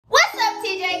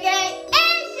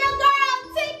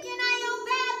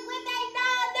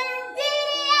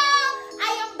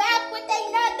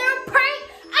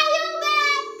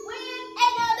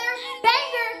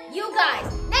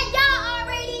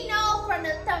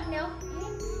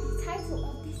title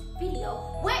of this video,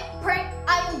 what prank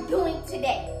I am doing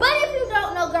today. But if you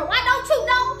don't know, girl, why don't you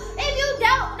know? If you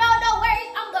don't know, no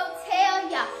worries, I'm gonna tell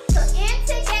y'all. So in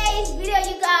today's video,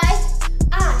 you guys,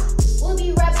 I will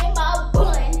be rubbing my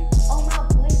bun on my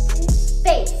boyfriend's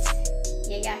face.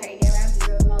 Yeah, y'all heard that, right? I'm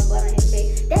rubbing my bun on his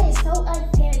face. That is so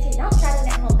unsanitary. Don't try that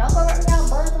at home. Don't go rubbing down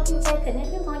buns on people's face, because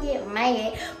then you're gonna get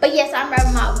mad. But yes, I'm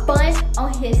rubbing my bun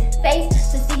on his face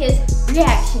to see his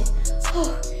reaction.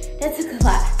 That took a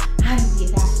lot out of me,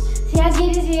 guys. See, I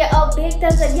get this video big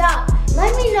thumbs up, y'all.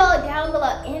 Let me know down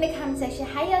below in the comment section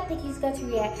how y'all think he's going to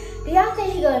react. Do y'all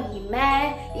think he's going to be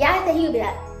mad? Do y'all think he'll be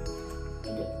like,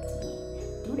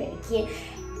 do that again?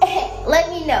 Let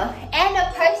me know. And the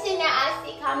person that I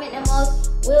see comment the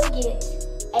most will get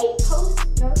a post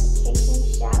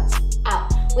notification shout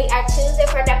out. We are choosing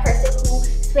for that person who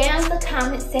spams the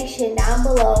comment section down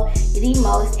below the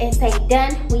most and say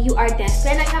done when you are done.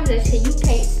 Spam that comment section, you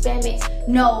can't spam it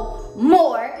no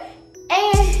more.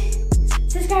 And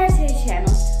subscribe to the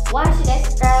channel. Why should I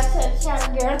subscribe to the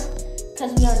channel, girl?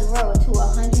 Because we on the road to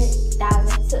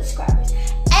 100,000 subscribers.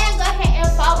 And go ahead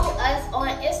and follow us on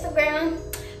Instagram.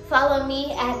 Follow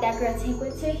me at that girl Tink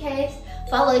with 2Ks.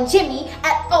 Follow Jimmie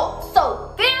at So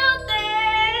Filthy.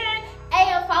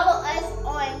 And follow us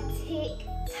on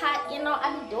TikTok. You know,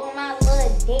 I be doing my little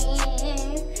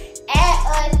dance.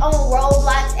 Add us on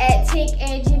Roblox at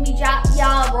tinkandjimmie. Drop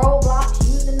y'all Roblox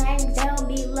usernames down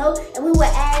below, and we will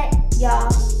add y'all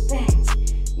back.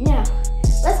 Now,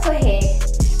 let's go ahead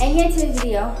and get into the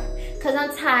video, because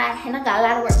I'm tired and I got a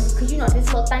lot of work to do, because you know this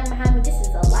little thing behind me, this is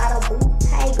a lot of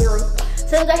booty, girl.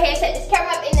 So let's go ahead and set this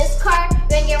camera up in this car. We're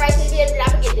going to get right to the video. Do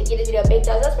not forget to give this video a big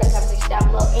thumbs up, spread the comment section down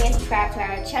below, and subscribe to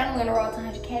our channel. We're going to roll to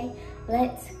 100K.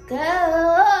 Let's go.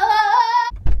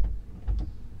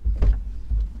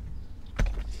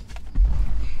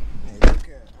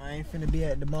 I ain't finna be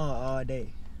at the mall all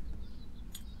day.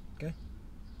 Okay?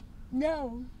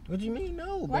 No. What do you mean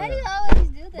no, Why bro? do you always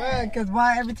do that? Bruh, cause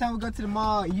why every time we go to the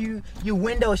mall, you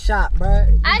window shop,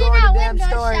 bruh. You I go did in not the damn window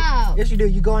store. shop. Yes, you do.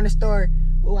 You go in the store.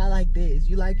 Oh, I like this.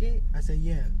 You like it? I say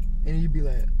yeah. And then you be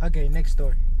like, okay, next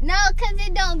store. No, cause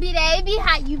it don't be that. It be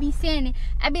how you be saying it.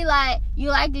 I be like, you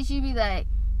like this? You be like,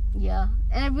 yeah.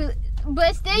 And I be,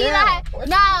 but still you like,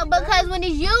 nah, because when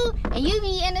it's you and you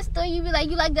be in the store, you be like,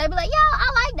 you like that. I be like, yo,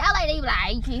 I like that. I like that. You be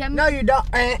like, you hear me? No, you don't.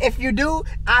 And if you do,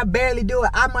 I barely do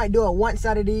it. I might do it once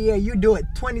out of the year. You do it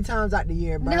 20 times out the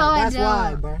year, bro. No, That's I don't.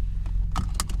 why, bro.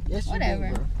 Yes, you Whatever.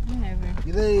 do, bro. Whatever.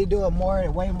 You literally do it more,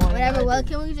 way more. Whatever. Well,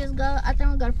 can we just go? I think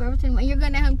we'll go to Forever 21. You're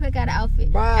gonna have him pick out an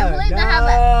outfit. Bruh, and please no.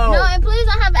 and please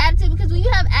don't have an attitude, because when you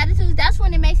have attitudes, that's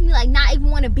when it makes me like not even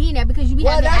want to be in there, because you be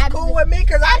having that's attitude. cool with me,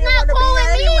 because I didn't want to be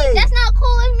there anyway. That's not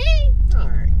cool with me.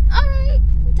 Alright. Alright.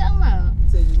 Tell them out.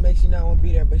 So it just makes you not want to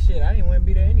be there, but shit, I didn't want to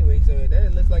be there anyway, so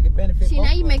that looks like it benefits See, both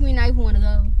now you of make us. me not even want to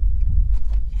go.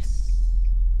 Yes.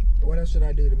 What else should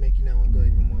I do to make you not want to go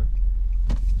even more?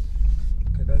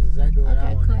 Because that's exactly what I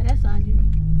Okay, want. cool. That's on you.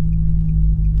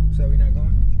 So we not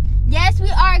going? Yes, we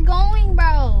are going,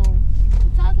 bro. What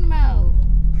you talking about?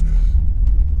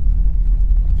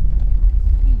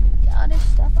 All this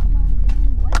stuff on my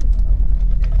damn way, bro.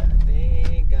 And I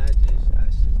think I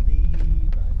should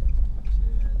leave.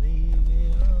 Should I leave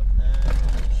it all now?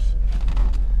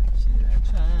 Should I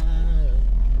try?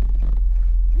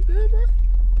 You good, bro?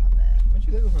 My bad. What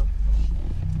you looking for?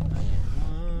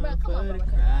 Bro, come on, bro.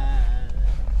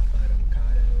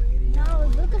 No, I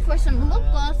was looking for some lip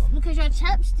gloss because your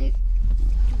chapstick.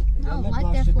 I don't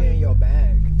like that should for be in you. your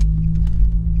bag.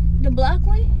 The black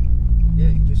one? Yeah,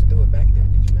 you just threw it back there,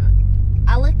 did you not?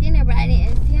 I looked in there, but I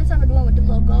didn't see. I'm talking about the one with the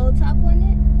little gold top on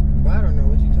it. Bro, I don't know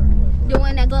what you're talking about. The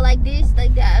one that go like this,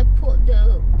 like that. I pulled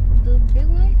the big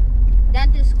one.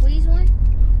 That the squeeze one.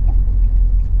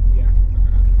 Yeah.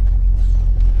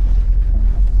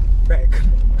 Back,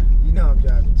 come on, bro. You know I'm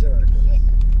driving. Chill out,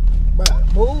 bro.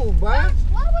 Move, bro.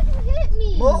 Why would you hit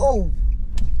me? Move.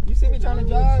 You see me trying to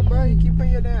drive, bro? You keep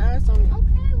putting your damn ass on me.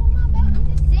 Okay, well my bad. I'm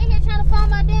just sitting here trying to find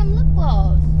my damn lip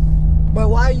gloss. But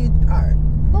why are you? Alright.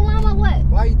 But why am I what?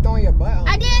 Why are you throwing your butt on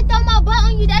I me? didn't throw my butt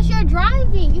on you. That's your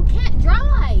driving. You can't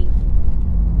drive.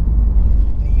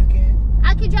 And you can?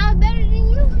 I could drive better than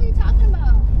you. What are you talking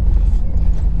about?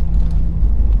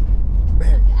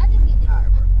 Okay, I just get this.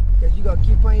 Alright, bro. Because you gonna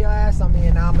keep putting your ass on me,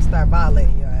 and now I'm gonna start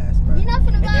violating your ass, bro. You're not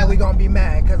finna And then we gonna be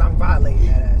mad because I'm violating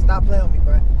that ass. Stop playing with me,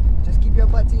 bro. Just keep your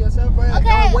butt to yourself, bro. Okay.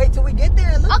 Don't wait till we get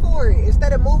there and look for it.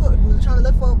 Instead of moving, trying to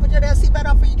look for it. Put your damn seatbelt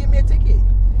on before you give me a ticket.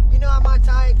 You know how my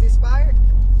tag expired?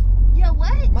 Yeah,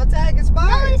 what? My tag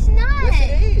expired. No, it's not. Yes,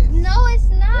 it is. No, it's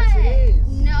not. Yes, it is.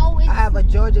 No, it's I have a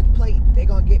Georgia plate. They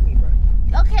gonna get me, bro.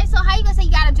 Okay, so how you gonna say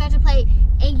you got a Georgia plate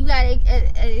and you got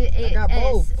I got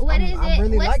both. What is it?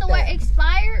 Really What's like the that. word?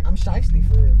 Expired? I'm shiesty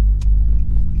for real.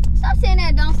 Stop saying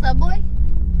that dumb stuff, boy.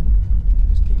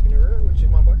 Just keeping it real with you,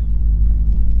 my boy.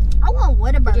 I want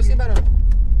Whataburger. Just see about it.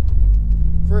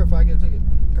 For real, if I get a ticket.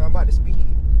 Girl, I'm about to speed.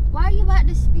 Why are you about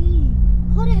to speed?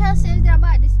 Who the hell says they're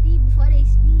about to speed before they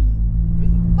speed? Me?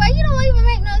 Boy, you don't even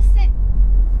make no sense.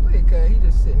 Wait, cuz he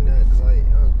just sitting there at the light.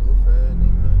 Oh, goof ass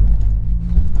nigga.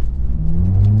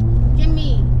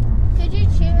 Jimmie, could you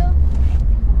chill?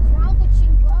 What's wrong with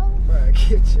you, bro? Bro,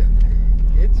 get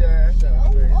your ass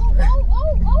out.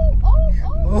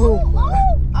 Oh, my.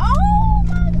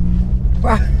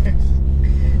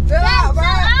 Chill out, bro. Chill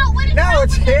out. What is No, wrong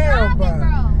with you chill, driving, bro.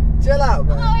 Chill out,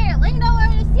 bro. Come over here. Lean over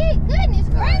the seat. Goodness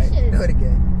Alright, gracious. do it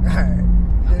again. Alright.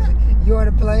 You want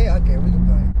to play? Okay, we can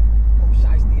play. I'm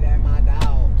shiesty, that my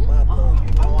dog. My boo,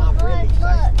 you know I'm really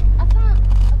shiesty. I found a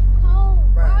cold.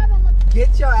 Bro,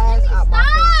 get your ass out my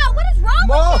face. Stop! What is wrong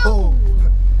with you?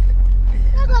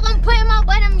 Look like I'm putting my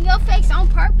butt in your face on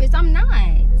purpose. I'm not.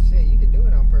 Shit, you can do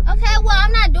it on purpose. Okay, well,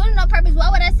 I'm not doing it on purpose. Why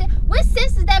would I say? What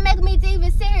sense does that make me to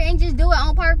even sit here and just do it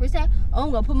on purpose? Say, oh,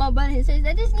 I'm going to put my butt in his face.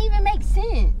 That doesn't even make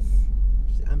sense.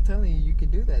 I'm telling you, you can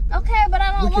do that. Though. Okay, but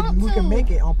I don't want to. We can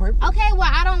make it on purpose. Okay, well,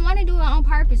 I don't want to do it on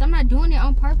purpose. I'm not doing it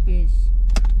on purpose.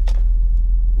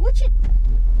 What you...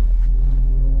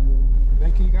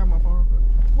 Man, can you grab my phone?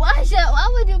 Why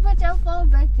would you put your phone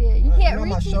back there? You can't know,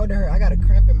 reach my it. shoulder hurt. I got a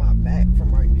cramp in my back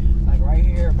from right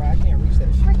here, but I can't reach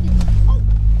that shit. Oh,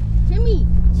 Jimmie,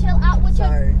 chill out with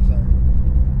Sorry.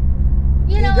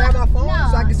 You Can know you grab my phone no,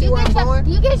 so I can see where I'm going?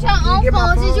 You get your own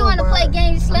phone since you want to play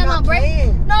games, slam on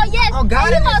break. No, yes. Oh God,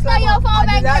 you gonna throw your phone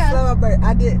back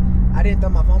there? I didn't throw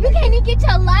my phone You back can't even get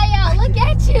your lie out. Look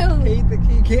at you. Can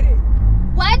you get it?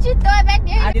 Why'd you throw it back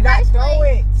there? I did not throw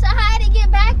it. So how did it get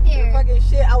back there? Fucking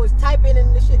shit. I was typing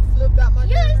and the shit flipped out my.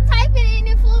 You was typing it and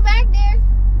it flew back there.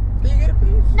 Can you get it,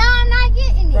 please? No, I'm not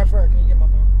getting it. Right, can you get my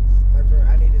phone? Right,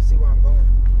 I need to see where I'm going.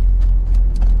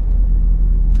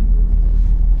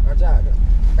 Watch out.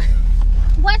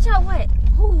 Watch out what?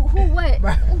 Who what?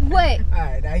 What?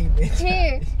 Alright, now you been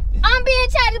Here. I'm being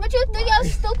childish, but you threw your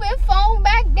stupid phone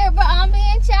back there, but I'm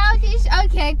being childish.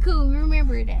 Okay, cool.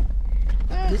 Remember that.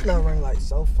 This not running like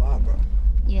so far, bro.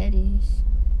 Yeah, it is.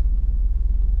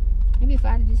 Maybe if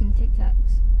I had to do some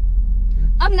TikToks.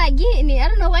 I'm not getting it. I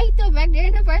don't know why you threw it back there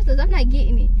in the first place. I'm not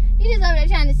getting it. You just over there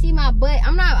trying to see my butt.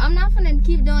 I'm not finna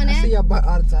keep doing that. I see your butt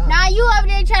all the time. Nah, you over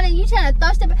there trying to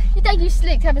throw stuff. You think you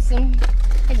slick, type of some.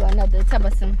 Here go another type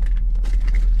of some.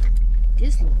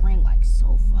 This ring like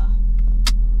so far.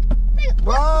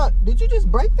 Bro, did you just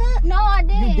break that? No, I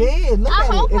didn't. You did. Look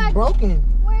at it. It's broken.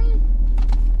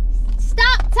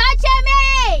 Stop touching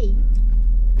me!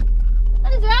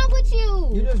 What is wrong with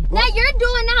you? You just broke. Now you're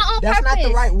doing that on purpose. That's not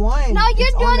the right one. No,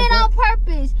 you're doing it on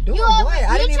purpose. Doing You what?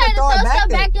 I didn't even throw it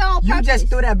back there. on purpose. You just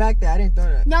threw that back there. I didn't throw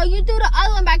that. No, you threw the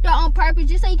other one back there on purpose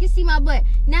just so you can see my butt.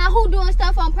 Now who doing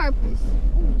stuff on purpose?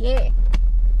 Ooh, yeah.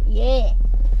 Yeah.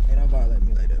 Hey, don't violate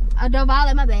me like that, bro. Don't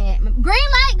violate my bad. Green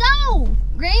light, go.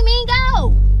 Green mean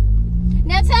go.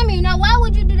 Now tell me, why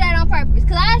would you do that on purpose?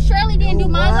 Because I surely didn't do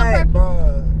mine on purpose.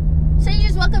 Bro. So you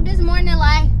just woke up this morning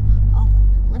like, oh,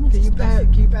 let me Can you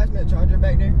pass me a charger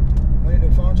back there? One of the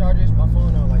phone chargers? My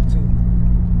phone on like 2.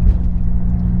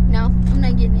 No, I'm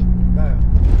not getting it. Bro.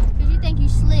 Because you think you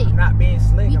slick. I'm not being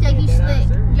slick. You think you slick.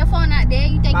 Your phone not there,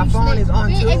 you think you slick. My phone is on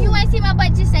too. If you want to see my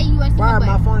butt, just say you want to see my butt.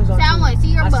 My phone is on Say I want to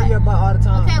see your butt. I see your butt all the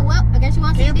time. Okay, well, I guess you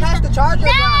want to see this. Can you pass the charger?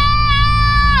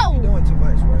 No! You're doing too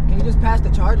much, bro. Can you just pass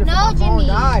the charger? No, my phone Jimmie.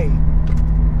 died.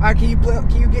 Alright, can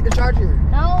you get the charger?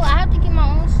 No, I have to get my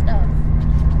own stuff.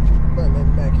 But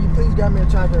man, can you please grab me a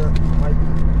charger?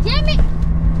 Jimmie!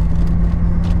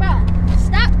 Bro,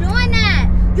 stop doing that.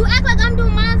 You act like I'm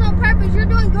doing mine on purpose. You're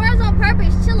doing yours on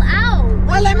purpose. Chill out.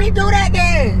 Well, let me do that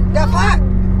then. The fuck?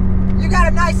 You got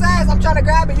a nice ass. I'm trying to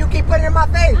grab it. You keep putting it in my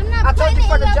face. I'm not I told putting you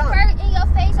from it the jump. in your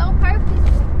face on purpose.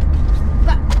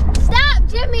 But stop,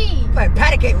 Jimmie. Play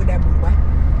patty cake with that booty, boy.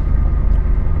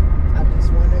 I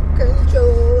just want to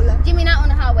control her. Jimmie, not on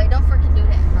the highway. Don't freaking do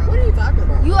that, bro. What are you talking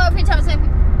about? You over here trying to say,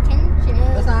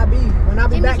 that's how I be. When I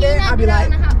be Jimmie, back there, I be like,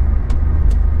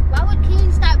 why would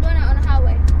King stop doing that on the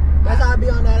highway? that's how I be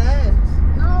on that ass.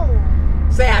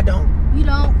 No. Say I don't. You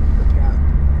don't.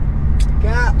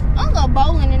 God. I'm gonna go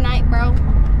bowling tonight, bro.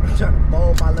 I'm trying to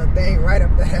bowl my little thing right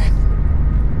up there.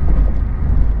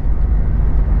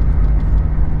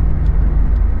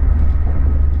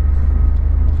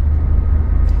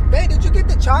 Babe, did you get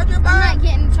the charger, bro? I'm not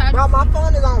getting the charger. Bro, my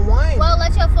phone is on 1. Well,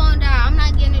 let your phone die. I'm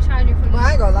not getting the charger for you. Bro,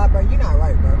 I ain't gonna lie, bro. You're not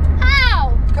right, bro.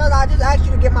 How? Because I just asked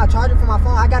you to get my charger for my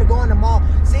phone. I gotta go in the mall.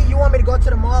 See, you want me to go to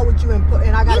the mall with you and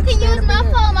I gotta You can stand use up my in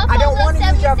there. phone. My I don't phone's want to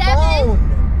use your 77. phone.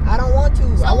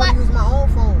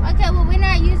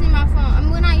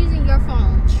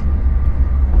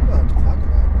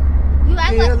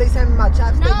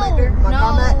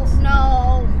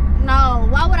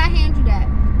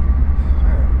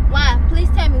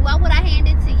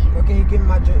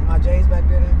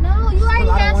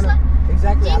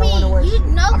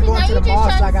 I'm going to the mall,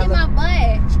 so I got to see my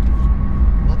butt.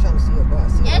 I'm not trying to see your butt.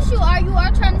 Yes, you are. You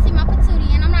are trying to see my patootie,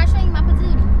 and I'm not showing you my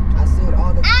patootie. I see it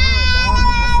all the time, bro.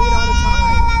 I see it all the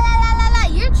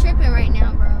time. You're tripping right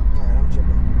now, bro. Alright, I'm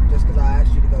tripping. Just because I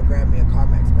asked you to go grab me a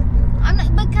CarMax back there, bro. I'm not,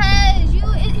 because you,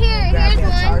 Grab here's me a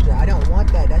one. charger. I don't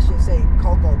want that. That should say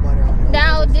cocoa butter on it.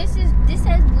 Now, this has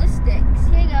blistics.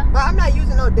 Here you go. But I'm not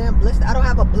using no damn blister. I don't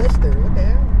have a blister. What the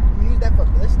hell? You use that for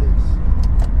blisters.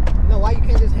 You know why you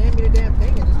can't just hand me the damn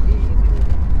thing and just be easy with it?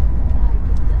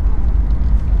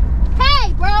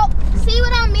 Hey, bro. See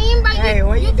what I mean, bro? Hey,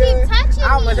 what you keep doing? touching me.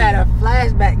 I almost had a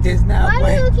flashback just now, boy.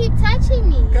 Why do you keep touching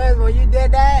me? Because when you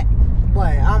did that, boy,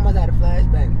 I almost had a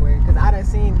flashback, boy. Because I done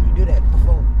seen you do that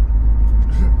before.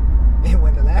 And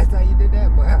when the last time you did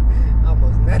that, boy, I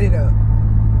almost nutted up.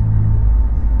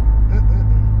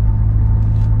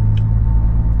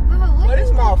 But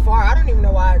this mall far. I don't even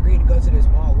know why I agreed to go to this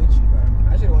mall with you, bro.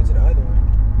 I should have went to the other one.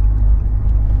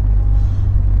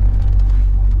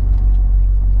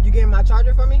 You getting my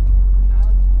charger for me?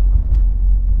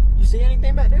 You see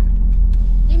anything back there?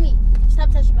 Jimmie,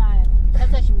 stop touching my eye. Stop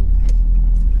touching me.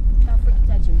 Stop freaking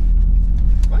touching me.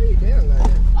 Why are you doing like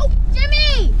that? Oh,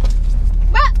 Jimmie!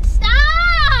 Bro,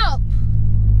 stop!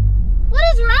 What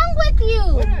is wrong with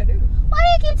you? What did I do? Why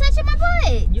do you keep touching my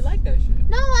butt? You like that shit?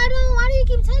 No, I don't. Why do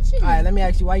you keep touching me? Alright, let me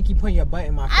ask you, why you keep putting your butt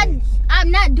in my face? I'm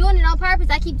not doing it on purpose.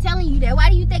 I keep telling you that. Why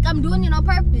do you think I'm doing it on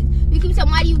purpose? You keep saying,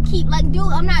 why do you keep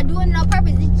I'm not doing it on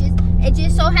purpose. It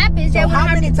just so happens that So how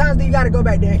many times do you gotta go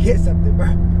back there and get something, bro?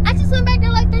 I just went back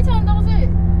there like 3 times. That was it.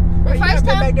 Bro, The you first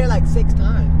been time, back there like 6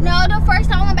 times. no, the first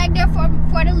time I went back there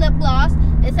for the lip gloss.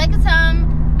 The second time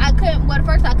I couldn't. Well, the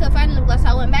first time I couldn't find the lip gloss, so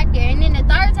I went back there. And then the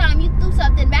third time you threw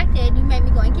something back there and you made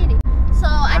me go and get it. So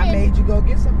I didn't. made you go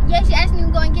get something. Yeah, she asked me to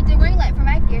go and get the ring light from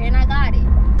back there, and I got it.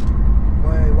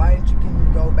 Boy, why didn't you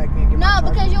go back there and get my No,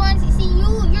 charger? because you want to see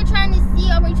you're trying to see,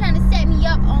 or you're trying to set me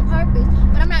up on purpose.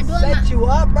 But I'm not doing Set you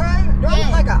up, bro? Do I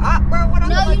look like an op, bro? What I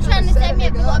No, look like you trying to set me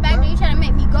up to go back there. You trying to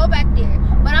make me go back there.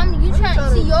 But you trying to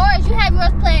see yours. You have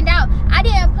yours planned out. I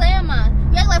didn't plan mine.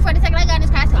 You act like for the second I got in this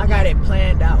car. I got it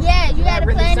planned out. Yeah, you got it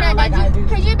really planned out. like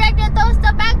Because you back there throwing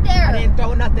stuff back there. I didn't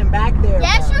throw nothing back there.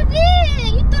 Yes, bro. you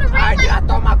did. You threw the ring Alright, did I light.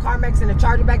 throw my CarMax and the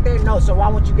charger back there? No, so why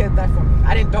won't you get that from me?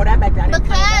 I didn't throw that back there. I didn't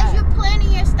plan Because that. you're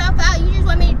planning your stuff out. You just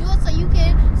want me to do it so you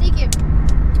can.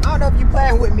 I don't know if you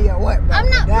playing with me or what, bro. I'm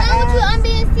not That playing with you. ass, I'm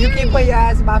being serious. You keep putting your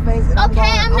ass in my face. And Okay,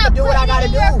 I'm not do what I gotta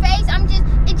putting it in your face.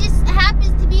 It just happens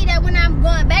to be that when I'm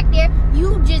going back there,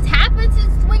 you just happen to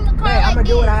swing the car Hey, like I'm gonna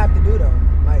do what I have to do though.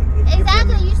 Like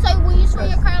Exactly. When you swing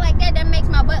your car like that, that makes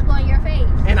my butt go in your face.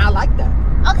 And I like that.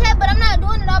 Okay, but I'm not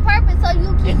doing it on purpose, so you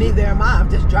keep. And neither am I. I'm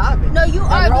just driving. No, you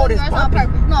That are road doing is yours on bumpy.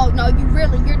 purpose. No,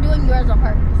 you're doing yours on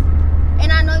purpose.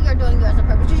 And I know you're doing yours on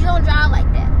purpose. You don't drive like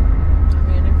that. I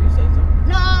mean, if you say so.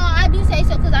 No, I do say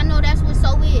so because I know that's what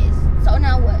so is. So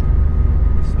now what?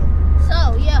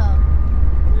 So yeah.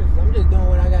 I'm just doing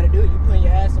what I gotta do. You putting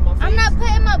your ass in my face. I'm not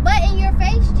putting my butt in your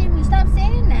face, Jimmie. Stop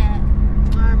saying that.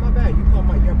 Alright, my bad. You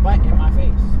put your butt in my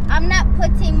face. I'm not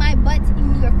putting my butt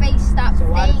in your face. Stop So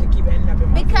why does saying. it keep ending up in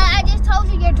my Because face? I just told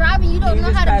you you're driving. You don't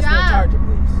know how to Can you just pass me a drive. charger,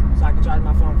 please? So I can charge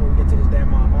my phone before we get to this damn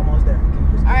mall. I'm almost there.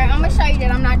 Alright, I'm gonna show you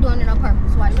that I'm not doing it on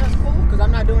purpose. Watch That's this. cool, because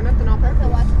I'm not doing nothing on purpose. So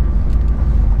watch it.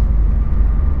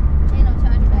 Ain't no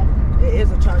charger back there. It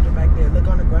is a charger back there. Look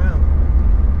on the ground.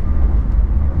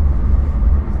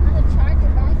 There's a charger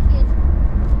back here.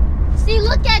 See,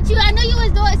 look at you. I know you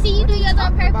was doing. See, you do yours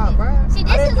on talking about, purpose. bruh? See, I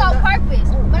this didn't is do on that. purpose.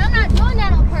 But I'm not doing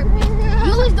that on purpose.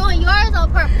 You was doing yours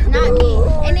on purpose, not me.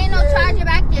 And then no charger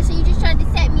back there, so you just tried to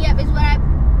set me up. Is what I.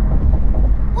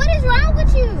 What is wrong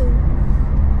with you?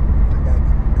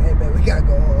 Hey, babe, we gotta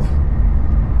go home.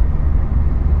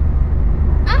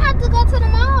 I have to go to the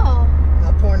mall.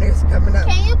 My poor nigga's coming up.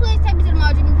 Can you please take me to the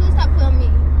mall, Jimmie? Please stop filming me.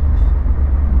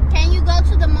 Can you go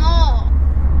to the mall?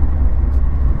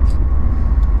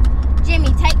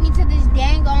 Jimmie, take me to this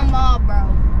dang on mall, bro.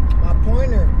 My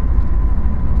pointer.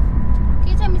 Can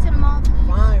you take me to the mall, please?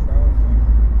 Fine, bro.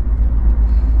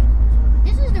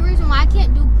 This is the reason why I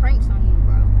can't do pranks on you,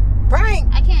 bro.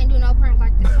 Prank? I can't do no prank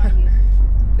like this on you.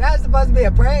 That was supposed to be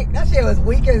a prank? That shit was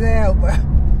weak as hell, bro.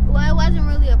 Well, it wasn't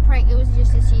really a prank. It was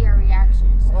just to see your reaction.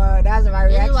 So. Well, that's my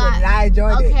This is reaction, why- and I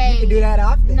enjoyed it. Okay. You can do that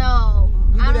often. No,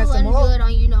 You do I that don't some want to more? do it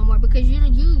on you no more because you're I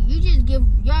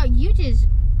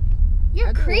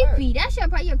do creepy. That's your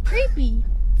part. You're creepy.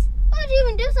 Why would you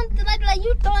even do something like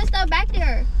you throwing stuff back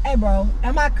there? Hey, bro.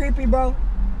 Am I creepy, bro?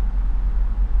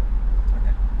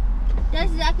 That's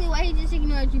exactly why he just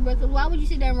ignored you, bro. Cause why would you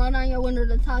sit there and roll down your window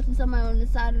to talk to somebody on the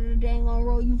side of the dang on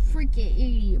road? You freaking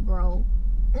idiot, bro.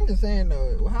 I'm just saying,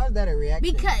 though. How's that a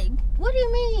reaction? Because what do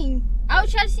you mean? I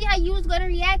was trying to see how you was gonna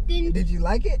react. And Did you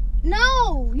like it?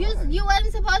 no, you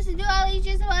wasn't supposed to do all that. You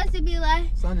just supposed to be like.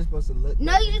 So I'm just supposed to look.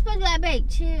 No, you just supposed to be like, babe,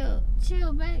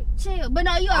 chill, babe, chill. But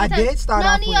no, you I always did start no,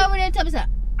 off you with over there tell me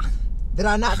something. Did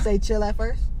I not say chill at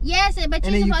first? Yes, but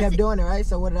And then you supposed kept to. doing it, right?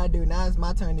 So what did I do? Now it's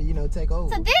my turn to, you know, take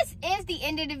over. So this is the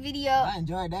end of the video. I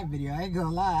enjoyed that video. I ain't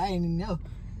gonna lie. I didn't even know.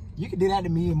 You can do that to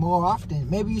me more often.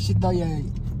 Maybe you should throw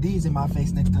these in my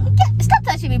face next time. Stop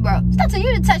touching me, bro. Stop telling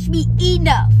you to touch me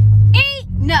enough.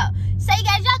 Enough. So you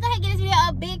guys, y'all go ahead and give this video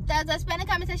a big thumbs up. Spam in the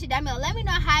comment section down below. Let me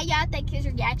know how y'all think his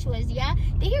reaction was. Yeah,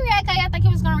 did he react how y'all think he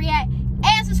was gonna react?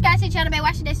 And subscribe to the channel, man.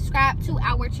 Why should they subscribe to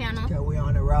our channel? Cause we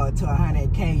on the road to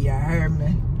 100K. You heard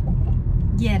me?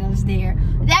 Get us there.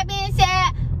 That being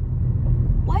said,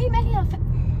 why are you making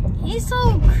a he's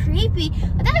so creepy.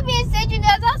 With that being said, you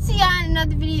guys, I'll see y'all in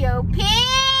another video.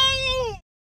 Peace.